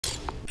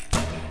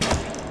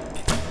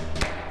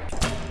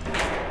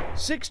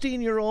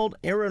16-year-old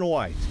Erin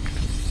White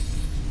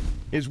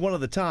is one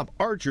of the top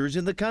archers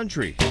in the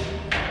country.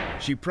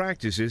 She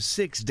practices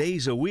 6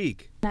 days a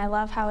week. I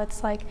love how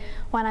it's like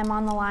when I'm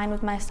on the line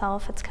with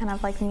myself, it's kind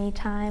of like me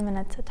time, and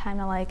it's a time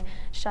to like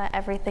shut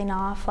everything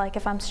off. Like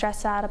if I'm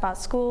stressed out about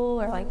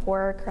school or like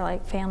work or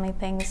like family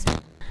things,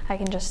 I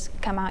can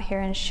just come out here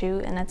and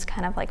shoot, and it's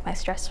kind of like my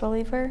stress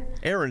reliever.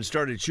 Erin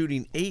started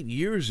shooting 8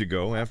 years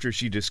ago after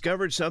she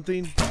discovered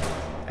something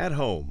at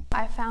home.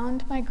 I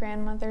found my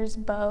grandmother's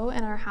bow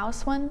in our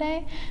house one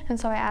day, and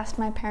so I asked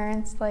my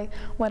parents like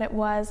what it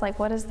was, like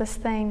what is this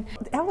thing?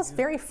 That was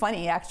very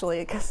funny actually,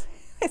 because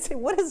I said,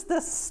 what is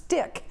this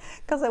stick?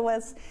 Because it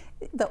was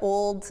the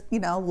old,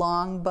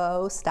 long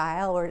bow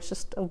style where it's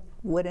just a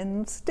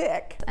wooden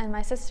stick. And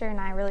my sister and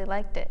I really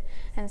liked it,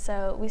 and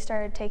so we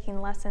started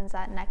taking lessons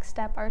at Next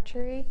Step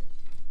Archery.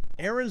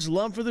 Erin's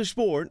love for the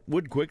sport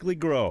would quickly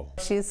grow.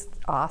 She's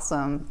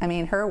awesome. I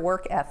mean, her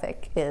work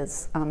ethic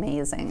is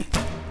amazing.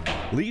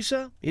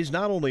 Lisa is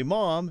not only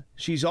mom,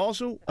 she's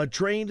also a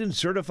trained and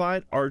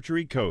certified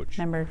archery coach.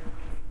 Remember,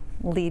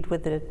 lead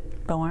with the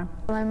bow arm?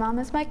 My mom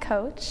is my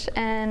coach,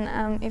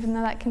 and even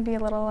though that can be a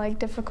little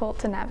difficult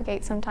to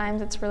navigate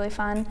sometimes, it's really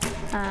fun.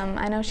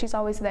 I know she's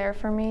always there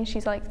for me.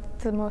 She's like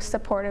the most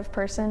supportive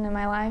person in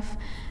my life,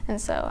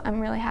 and so I'm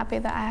really happy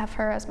that I have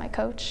her as my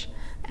coach,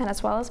 and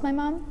as well as my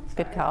mom.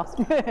 Good call.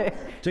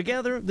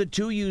 Together, the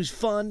two use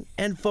fun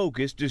and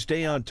focus to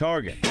stay on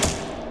target.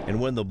 And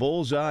when the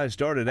bullseyes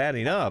started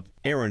adding up,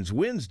 Erin's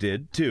wins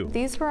did too.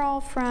 These were all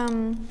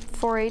from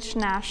 4-H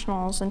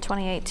Nationals in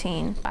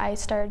 2018. I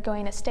started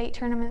going to state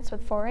tournaments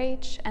with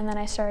 4-H, and then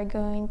I started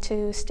going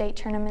to state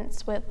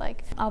tournaments with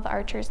like all the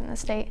archers in the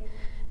state.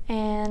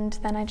 And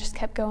then I just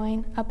kept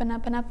going up and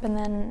up and up, and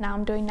then now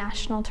I'm doing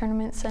national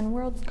tournaments and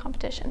world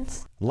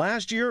competitions.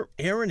 Last year,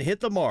 Erin hit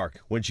the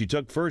mark when she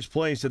took first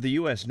place at the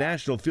U.S.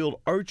 National Field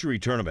Archery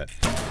Tournament.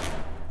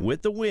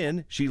 With the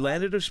win, she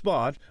landed a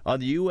spot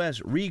on the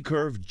U.S.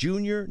 Recurve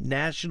Junior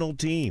National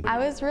Team. I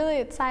was really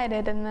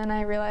excited, and then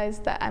I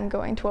realized that I'm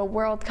going to a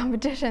world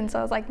competition, so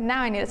I was like,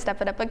 now I need to step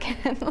it up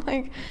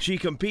again. She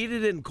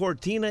competed in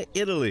Cortina,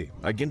 Italy,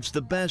 against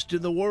the best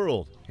in the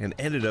world, and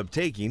ended up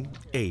taking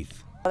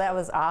 8th. That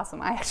was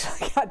awesome. I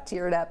actually got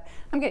teared up.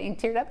 I'm getting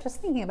teared up just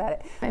thinking about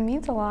it. It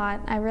means a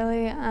lot. I'm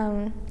really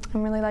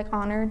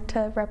honored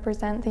to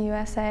represent the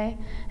USA.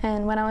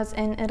 And when I was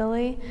in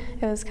Italy,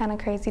 it was kind of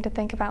crazy to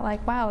think about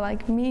wow,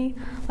 me,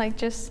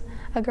 just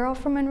a girl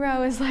from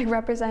Monroe is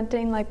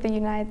representing the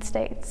United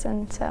States.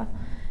 And so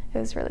it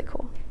was really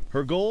cool.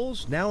 Her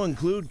goals now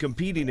include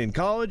competing in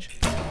college,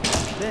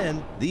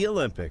 then the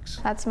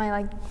Olympics. That's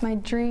my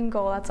dream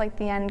goal. That's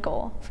the end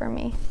goal for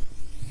me.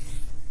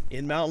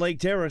 In Mount Lake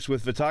Terrace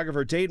with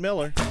photographer Tate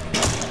Miller,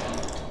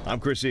 I'm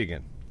Chris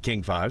Egan,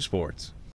 King 5 Sports.